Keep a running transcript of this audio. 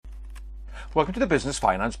Welcome to the Business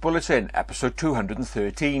Finance Bulletin, episode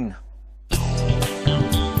 213.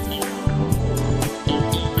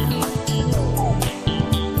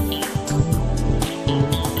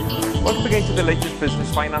 Welcome again to the latest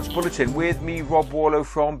Business Finance Bulletin with me, Rob Warlow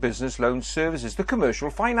from Business Loan Services, the commercial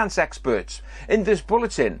finance experts. In this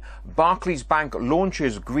bulletin, Barclays Bank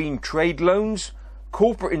launches green trade loans,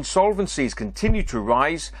 corporate insolvencies continue to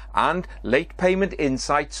rise, and late payment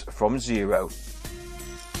insights from Xero.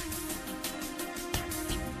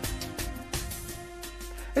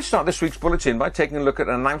 Let's start this week's bulletin by taking a look at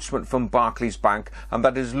an announcement from Barclays Bank and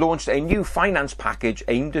that has launched a new finance package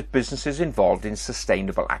aimed at businesses involved in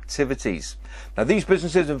sustainable activities. Now, these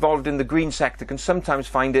businesses involved in the green sector can sometimes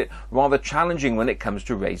find it rather challenging when it comes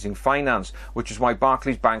to raising finance, which is why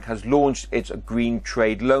Barclays Bank has launched its Green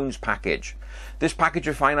Trade Loans package. This package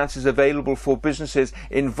of finance is available for businesses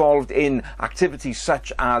involved in activities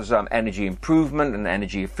such as energy improvement and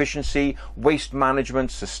energy efficiency, waste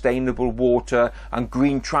management, sustainable water and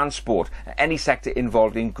green transport, any sector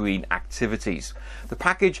involved in green activities. The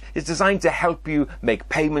package is designed to help you make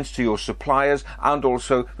payments to your suppliers and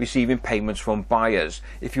also receiving payments from buyers.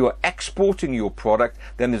 If you are exporting your product,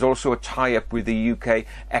 then there's also a tie-up with the UK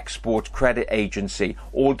Export Credit Agency,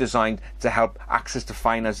 all designed to help access to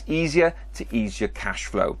finance easier to ease your cash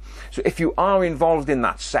flow. So if you are involved in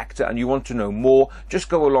that sector and you want to know more, just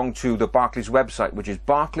go along to the Barclays website, which is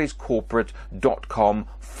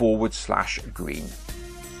barclayscorporate.com/green.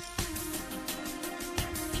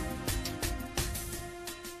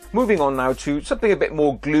 Moving on now to something a bit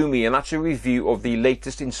more gloomy, and that's a review of the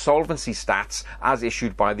latest insolvency stats as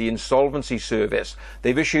issued by the Insolvency Service.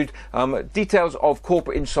 They've issued details of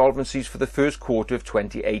corporate insolvencies for the first quarter of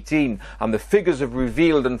 2018, and the figures have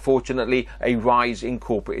revealed, unfortunately, a rise in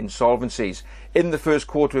corporate insolvencies. In the first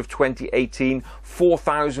quarter of 2018,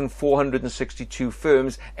 4,462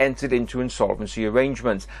 firms entered into insolvency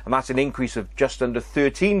arrangements, and that's an increase of just under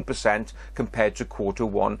 13% compared to quarter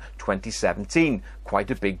 1 2017.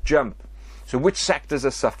 Quite a big jump. So which sectors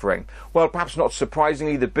are suffering? Well, perhaps not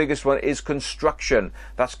surprisingly, the biggest one is construction.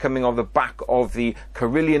 That's coming on the back of the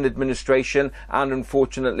Carillion administration and,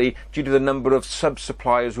 unfortunately, due to the number of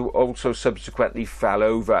sub-suppliers who also subsequently fell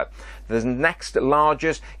over. The next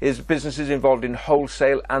largest is businesses involved in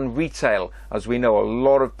wholesale and retail. As we know, a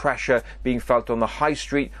lot of pressure being felt on the high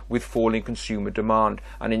street with falling consumer demand.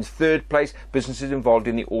 And in third place, businesses involved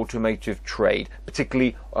in the automotive trade,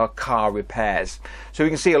 particularly car repairs. So we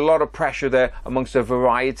can see a lot of pressure there amongst a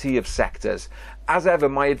variety of sectors. As ever,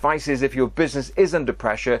 my advice is if your business is under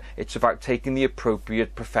pressure, it's about taking the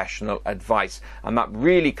appropriate professional advice. And that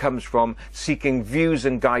really comes from seeking views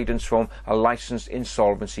and guidance from a licensed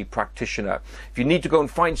insolvency practitioner. If you need to go and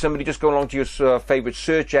find somebody, just go along to your favourite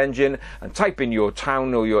search engine and type in your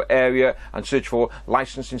town or your area and search for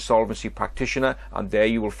licensed insolvency practitioner. And there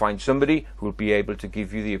you will find somebody who will be able to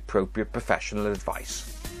give you the appropriate professional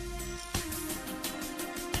advice.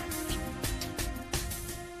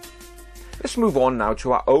 Let's move on now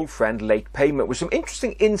to our old friend late payment with some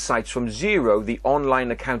interesting insights from Xero, the online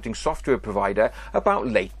accounting software provider, about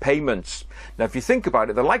late payments. Now, if you think about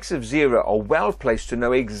it, the likes of Xero are well placed to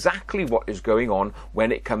know exactly what is going on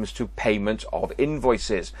when it comes to payment of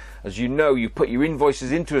invoices. As you know, you put your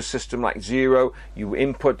invoices into a system like Xero, you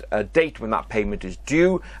input a date when that payment is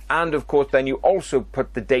due, and of course then you also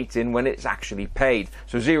put the date in when it's actually paid.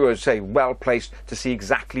 So Xero is, say, well placed to see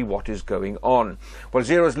exactly what is going on. Well,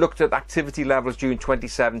 Xero has looked at activity levels during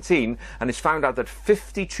 2017 and it's found out that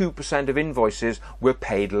 52% of invoices were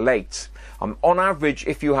paid late. On average,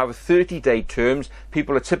 if you have 30-day terms,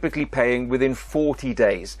 people are typically paying within 40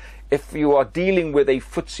 days. If you are dealing with a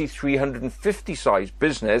FTSE 350 size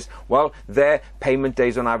business, well, their payment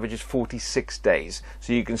days on average is 46 days.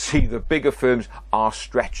 So you can see the bigger firms are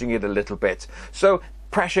stretching it a little bit. So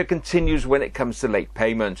pressure continues when it comes to late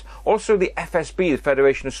payment. Also, the FSB, the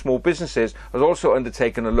Federation of Small Businesses, has also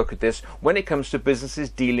undertaken a look at this when it comes to businesses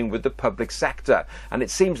dealing with the public sector. And it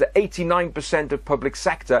seems that 89% of public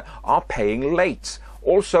sector are paying late.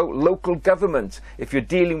 Also, local government. If you're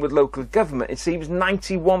dealing with local government, it seems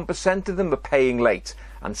 91% of them are paying late.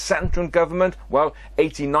 And central government, well,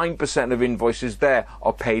 89% of invoices there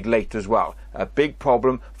are paid late as well. A big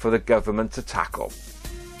problem for the government to tackle.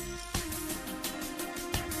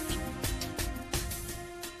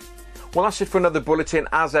 Well, that's it for another bulletin.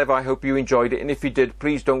 As ever, I hope you enjoyed it, and if you did,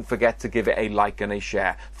 please don't forget to give it a like and a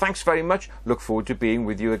share. Thanks very much. Look forward to being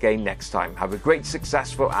with you again next time. Have a great,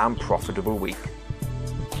 successful and profitable week.